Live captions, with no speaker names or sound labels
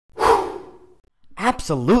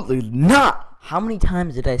Absolutely not. How many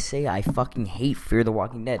times did I say I fucking hate Fear the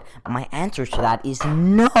Walking Dead? My answer to that is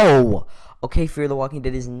no. Okay, Fear the Walking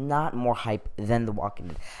Dead is not more hype than The Walking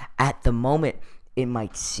Dead. At the moment, it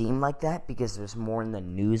might seem like that because there's more in the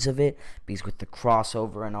news of it. Because with the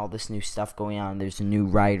crossover and all this new stuff going on, there's new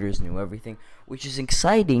writers, new everything, which is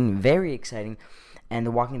exciting, very exciting. And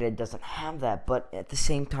The Walking Dead doesn't have that. But at the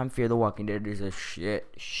same time, Fear the Walking Dead is a shit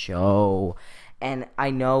show. And I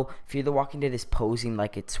know Fear the Walking Dead is posing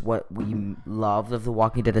like it's what we love of The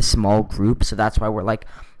Walking Dead, a small group. So that's why we're like,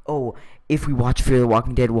 oh, if we watch Fear the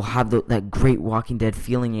Walking Dead, we'll have that great Walking Dead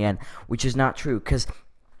feeling again. Which is not true. Because,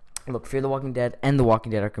 look, Fear the Walking Dead and The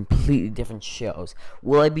Walking Dead are completely different shows.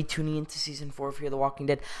 Will I be tuning into Season 4 of Fear the Walking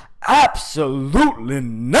Dead? Absolutely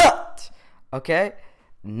not! Okay?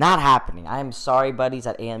 Not happening. I am sorry, buddies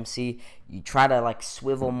at AMC. You try to like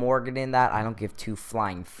swivel Morgan in that. I don't give two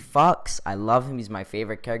flying fucks. I love him. He's my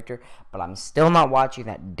favorite character. But I'm still not watching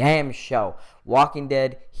that damn show. Walking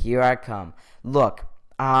Dead, here I come. Look,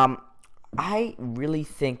 I really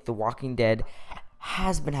think The Walking Dead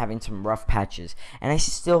has been having some rough patches. And I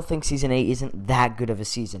still think Season 8 isn't that good of a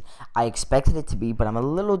season. I expected it to be, but I'm a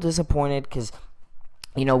little disappointed because,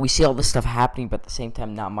 you know, we see all this stuff happening, but at the same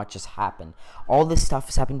time, not much has happened. All this stuff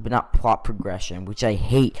has happened, but not plot progression, which I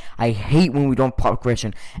hate. I hate when we don't plot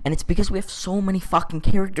progression. And it's because we have so many fucking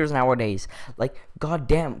characters nowadays. Like,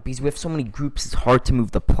 goddamn, because we have so many groups, it's hard to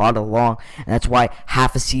move the plot along. And that's why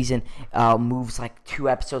half a season moves like 2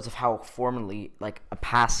 episodes of how formerly, like, a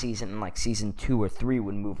past season, like season 2 or 3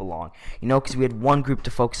 would move along. You know, because we had one group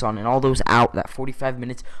to focus on, and all those out, that 45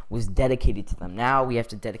 minutes was dedicated to them. Now we have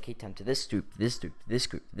to dedicate time to this group, this group,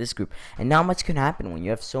 this group, and not much can happen when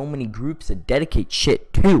you have so many groups to dedicate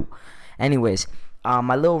shit to. Anyways,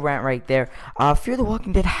 my little rant right there. Fear the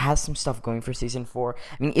Walking Dead has some stuff going for season 4.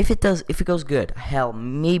 I mean, if it goes good, hell,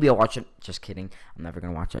 maybe I'll watch it. Just kidding. I'm never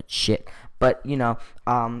gonna watch that shit. But you know,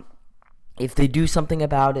 if they do something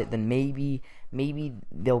about it, then maybe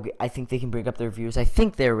they'll. I think they can bring up their views. I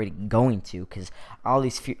think they're already going to, because all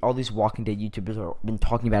these Walking Dead YouTubers have been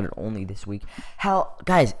talking about it only this week. Hell,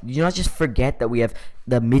 guys, do not just forget that we have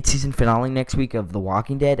the mid-season finale next week of The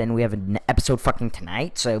Walking Dead, and we have an episode fucking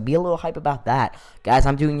tonight. So be a little hype about that, guys.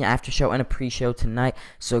 I'm doing an after show and a pre-show tonight,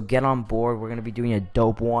 so get on board. We're gonna be doing a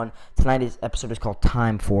dope one. Tonight's episode is called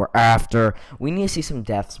Time for After. We need to see some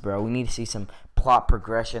deaths, bro. We need to see some plot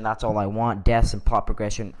progression. That's all I want. Deaths and plot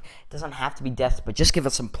progression. It doesn't have to be deaths, but just give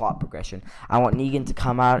us some plot progression. I want Negan to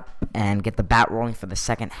come out and get the bat rolling for the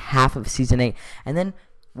second half of season 8, and then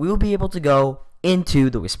we'll be able to go into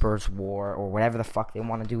the Whisperers War or whatever the fuck they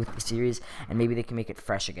want to do with the series, and maybe they can make it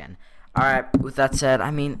fresh again. Alright, with that said, I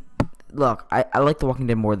mean, look, I like The Walking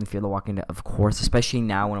Dead more than Fear the Walking Dead, of course, especially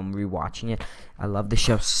now when I'm rewatching it. I love the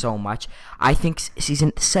show so much. I think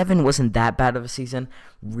season 7 wasn't that bad of a season.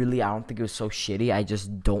 Really, I don't think it was so shitty. I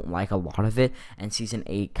just don't like a lot of it. And season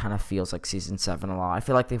 8 kind of feels like season 7 a lot. I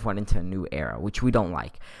feel like they've went into a new era, which we don't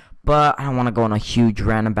like. But I don't want to go on a huge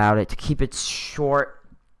rant about it. To keep it short,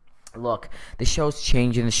 look, the show's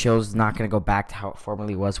changing. The show's not going to go back to how it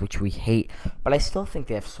formerly was, which we hate. But I still think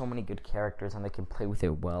they have so many good characters and they can play with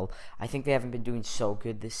it well. I think they haven't been doing so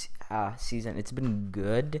good this season. It's been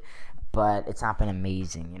good, but it's not been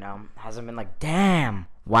amazing, you know? It hasn't been like, damn,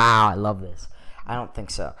 wow, I love this. I don't think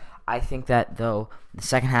so. I think that, though, the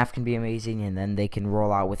second half can be amazing, and then they can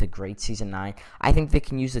roll out with a great season 9. I think they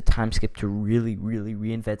can use the time skip to really, really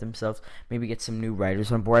reinvent themselves. Maybe get some new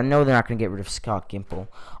writers on board. I know they're not going to get rid of Scott Gimple.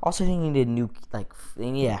 Also, they need a new,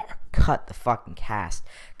 they need to cut the fucking cast.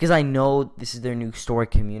 Because I know this is their new story,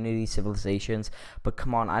 Community, Civilizations. But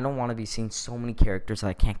come on, I don't want to be seeing so many characters that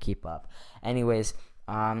I can't keep up. Anyways,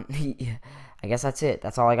 I guess that's it.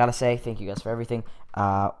 That's all I got to say. Thank you guys for everything.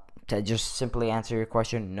 To just simply answer your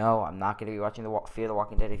question, no, I'm not going to be watching Fear the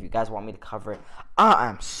Walking Dead. If you guys want me to cover it, I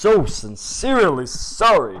am so sincerely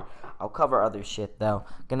sorry. I'll cover other shit, though.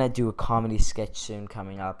 Gonna do a comedy sketch soon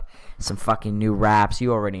coming up. Some fucking new raps.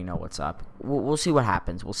 You already know what's up. We'll see what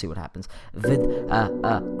happens. We'll see what happens. Okay.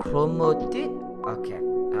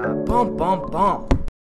 Bum, bum, bum.